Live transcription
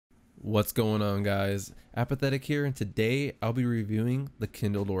What's going on, guys? Apathetic here, and today I'll be reviewing the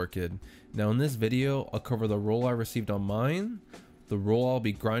Kindled Orchid. Now in this video I'll cover the roll I received on mine, the roll I'll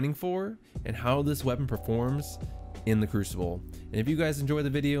be grinding for, and how this weapon performs in the Crucible. And if you guys enjoy the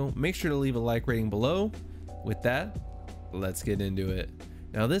video, make sure to leave a like rating below. With that, let's get into it.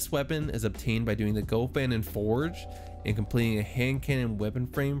 Now this weapon is obtained by doing the Gofannon Forge and completing a Handcannon Weapon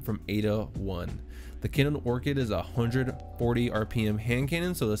frame from Ada 1. The Kindled Orchid is a 140 RPM hand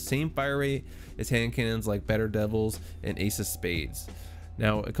cannon, so the same fire rate as hand cannons like Better Devils and Ace of Spades.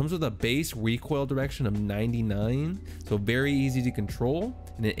 Now it comes with a base recoil direction of 99, so very easy to control,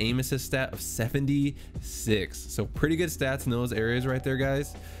 and an aim assist stat of 76. So pretty good stats in those areas right there,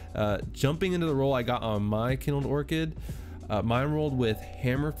 guys. Jumping into the roll I got on my Kindled Orchid, mine rolled with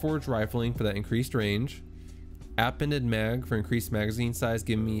Hammer Forge rifling for that increased range, appended mag for increased magazine size,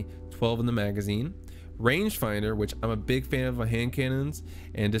 giving me 12 in the magazine, rangefinder, which I'm a big fan of hand cannons,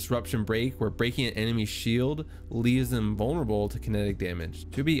 and disruption break, where breaking an enemy's shield leaves them vulnerable to kinetic damage.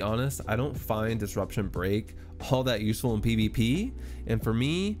 To be honest, I don't find disruption break all that useful in PvP, and for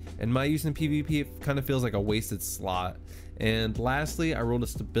me and my use in PvP, it kind of feels like a wasted slot. And lastly, I rolled a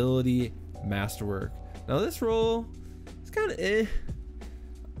stability masterwork. Now this roll is kind of eh.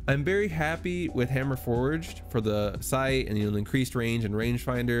 I'm very happy with Hammer Forged for the sight and the increased range, and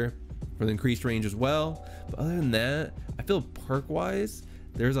rangefinder for the increased range as well. But other than that, I feel perk wise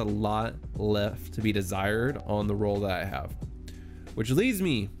there's a lot left to be desired on the roll that I have, which leads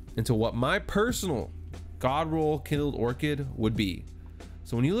me into what my personal god roll Kindled Orchid would be.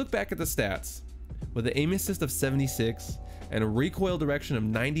 So when you look back at the stats, with an aim assist of 76 and a recoil direction of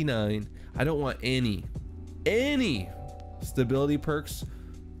 99, I don't want any stability perks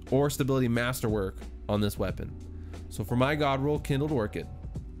or stability masterwork on this weapon. So for my god roll Kindled Orchid,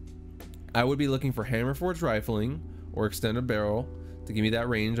 I would be looking for Hammer Forge rifling or extended barrel to give me that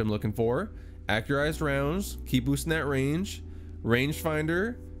range I'm looking for, accurized rounds, keep boosting that range,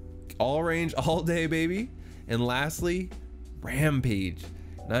 rangefinder, all range all day, baby, and lastly, rampage.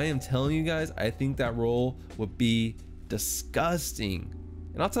 And I am telling you guys, I think that roll would be disgusting,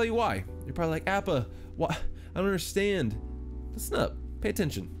 and I'll tell you why. You're probably like, Appa, what? I don't understand. Listen up, pay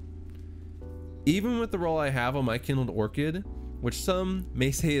attention. Even with the roll I have on my Kindled Orchid, which some may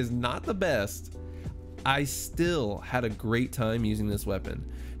say is not the best, I still had a great time using this weapon.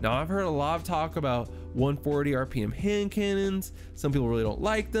 Now I've heard a lot of talk about 140 RPM hand cannons. Some people really don't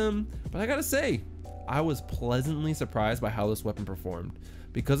like them, but I gotta say, I was pleasantly surprised by how this weapon performed.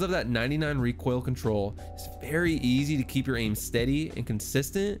 Because of that 99 recoil control, it's very easy to keep your aim steady and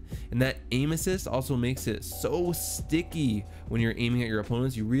consistent, and that aim assist also makes it so sticky when you're aiming at your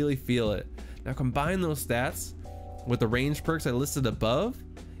opponents. You really feel it. Now combine those stats with the range perks I listed above,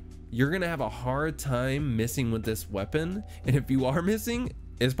 you're gonna have a hard time missing with this weapon, and if you are missing,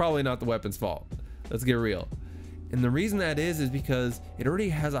 it's probably not the weapon's fault. Let's get real. And the reason that is because it already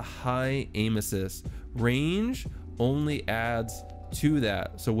has a high aim assist. Range only adds to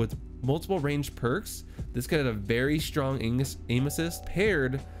that. So with multiple range perks, this could have a very strong aim assist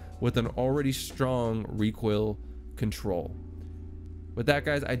paired with an already strong recoil control. With that,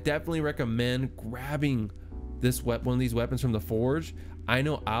 guys, I definitely recommend grabbing this one of these weapons from the Forge. I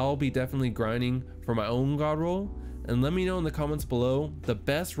know I'll be definitely grinding for my own god roll, and let me know in the comments below the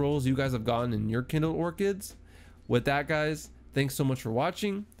best rolls you guys have gotten in your Kindled Orchids. With that, guys, thanks so much for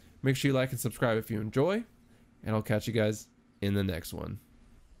watching. Make sure you like and subscribe if you enjoy, and I'll catch you guys in the next one.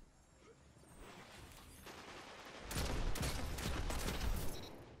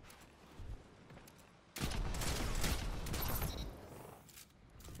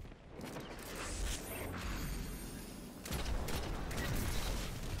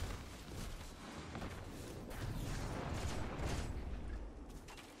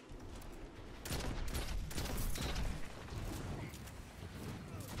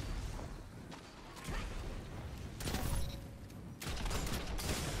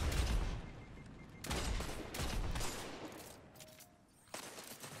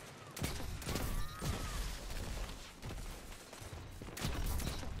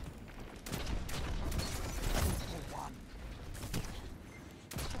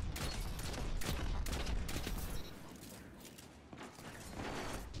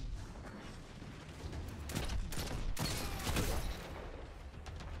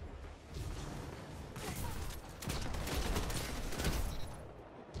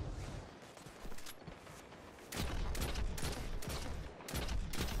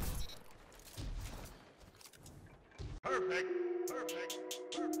 Perfect.